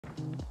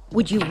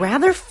Would you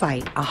rather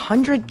fight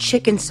 100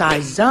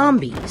 chicken-sized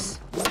zombies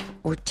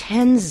or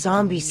 10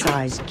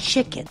 zombie-sized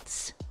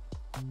chickens?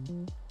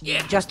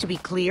 Yeah. Just to be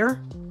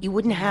clear, you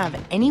wouldn't have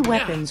any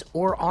weapons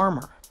or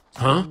armor.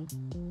 Huh?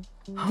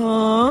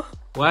 Huh?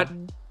 What?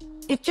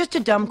 It's just a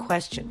dumb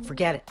question.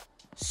 Forget it.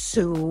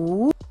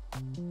 So,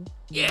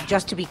 Yeah.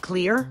 just to be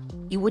clear,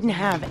 you wouldn't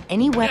have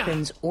any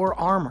weapons or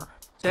armor.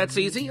 That's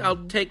easy.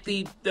 I'll take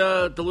the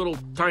little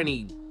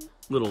tiny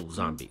little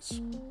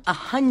zombies.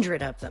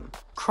 100 of them,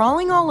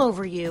 crawling all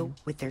over you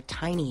with their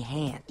tiny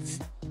hands.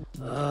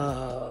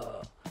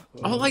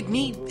 All I'd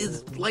need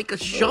is like a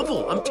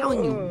shovel. I'm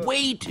telling you,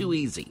 way too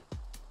easy.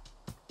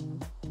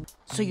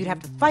 So you'd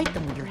have to fight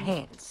them with your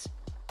hands.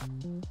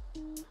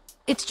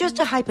 It's just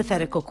a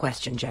hypothetical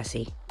question,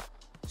 Jesse.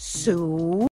 So...